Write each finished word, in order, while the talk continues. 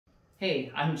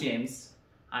Hey, I'm James.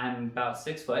 I'm about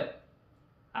 6 foot.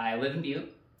 I live in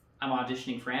Butte. I'm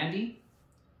auditioning for Andy,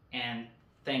 and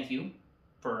thank you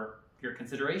for your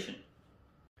consideration.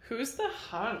 Who's the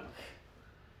hunk?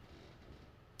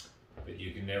 But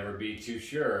you can never be too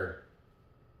sure.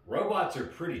 Robots are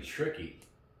pretty tricky.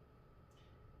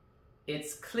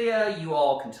 It's clear you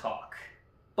all can talk,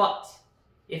 but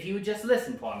if you would just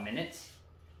listen for a minute,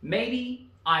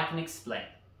 maybe I can explain.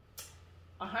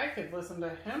 I could listen to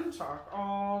him talk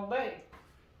all day.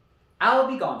 I'll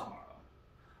be gone tomorrow.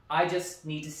 I just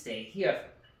need to stay here for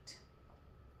a minute.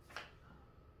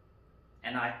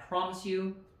 And I promise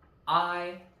you,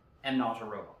 I am not a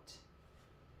robot.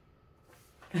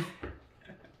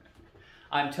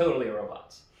 I'm totally a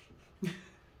robot.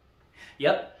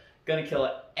 Yep, gonna kill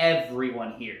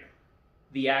everyone here.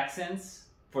 The accents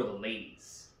for the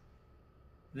ladies.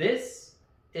 This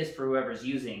is for whoever's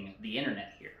using the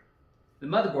internet here. The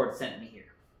motherboard sent me here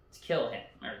to kill him,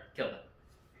 or kill them.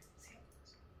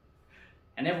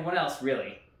 And everyone else,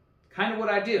 really. Kind of what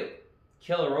I do.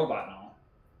 Kill a robot and all.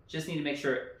 Just need to make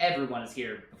sure everyone is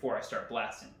here before I start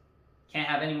blasting. Can't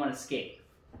have anyone escape.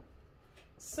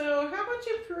 So how about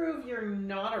you prove you're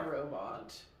not a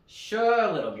robot?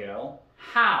 Sure, little girl.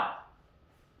 How?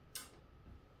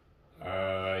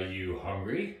 You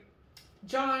hungry?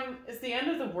 John, it's the end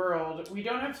of the world. We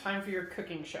don't have time for your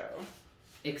cooking show.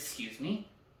 Excuse me?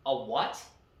 A what?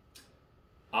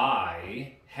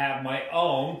 I have my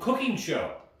own cooking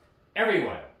show.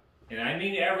 Everyone, and I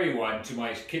mean everyone, to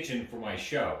my kitchen for my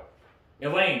show.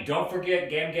 Elaine, don't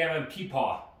forget Gam Gam and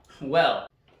Peepaw. Well,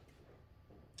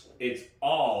 It's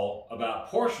all about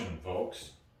portion,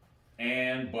 folks.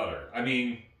 And butter. I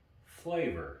mean,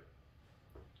 flavor.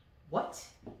 what?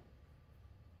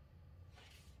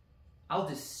 I'll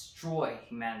destroy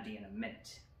humanity in a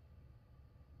minute.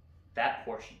 That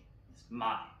portion is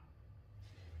mine.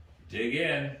 Dig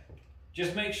in.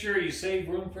 Just make sure you save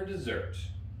room for dessert.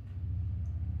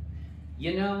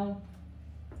 You know,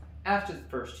 after the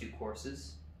first 2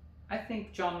 courses, I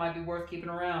think John might be worth keeping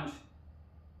around.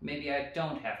 Maybe I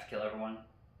don't have to kill everyone.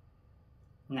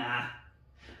 Nah,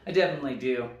 I definitely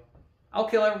do. I'll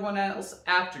kill everyone else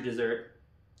after dessert.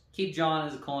 Keep John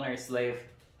as a culinary slave.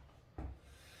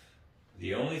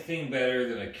 The only thing better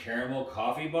than a caramel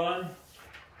coffee bun?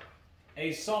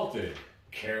 A salted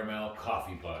caramel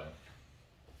coffee bun.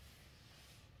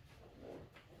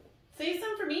 Save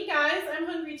some for me, guys. I'm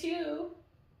hungry too.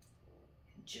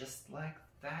 And just like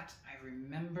that, I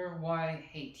remember why I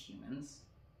hate humans.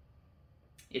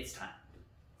 It's time.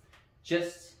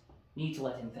 Just need to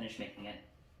let him finish making it.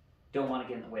 Don't want to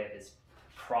get in the way of his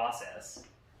process.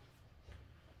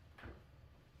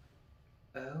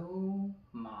 Oh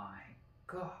my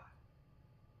god.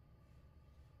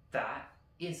 That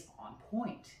is on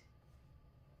point.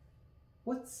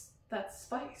 What's that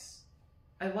spice?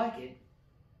 I like it.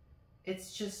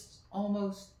 It's just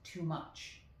almost too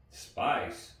much.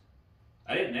 Spice?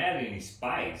 I didn't add any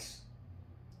spice.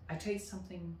 I taste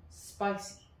something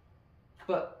spicy.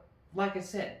 But, like I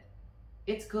said,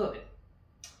 it's good.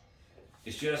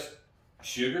 It's just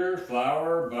sugar,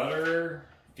 flour, butter,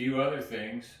 a few other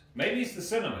things. Maybe it's the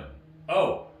cinnamon.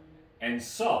 Oh, and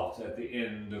salt at the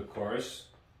end, of course.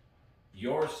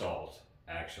 Your salt,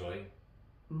 actually.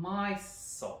 My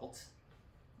salt.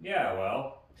 Yeah,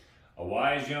 well, a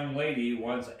wise young lady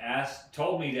once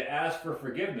told me to ask for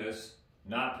forgiveness,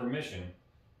 not permission.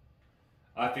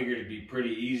 I figured it'd be pretty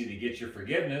easy to get your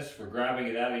forgiveness for grabbing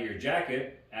it out of your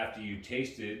jacket after you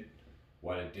tasted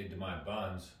what it did to my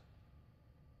buns.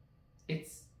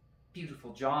 It's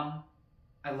beautiful, John.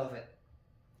 I love it.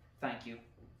 Thank you.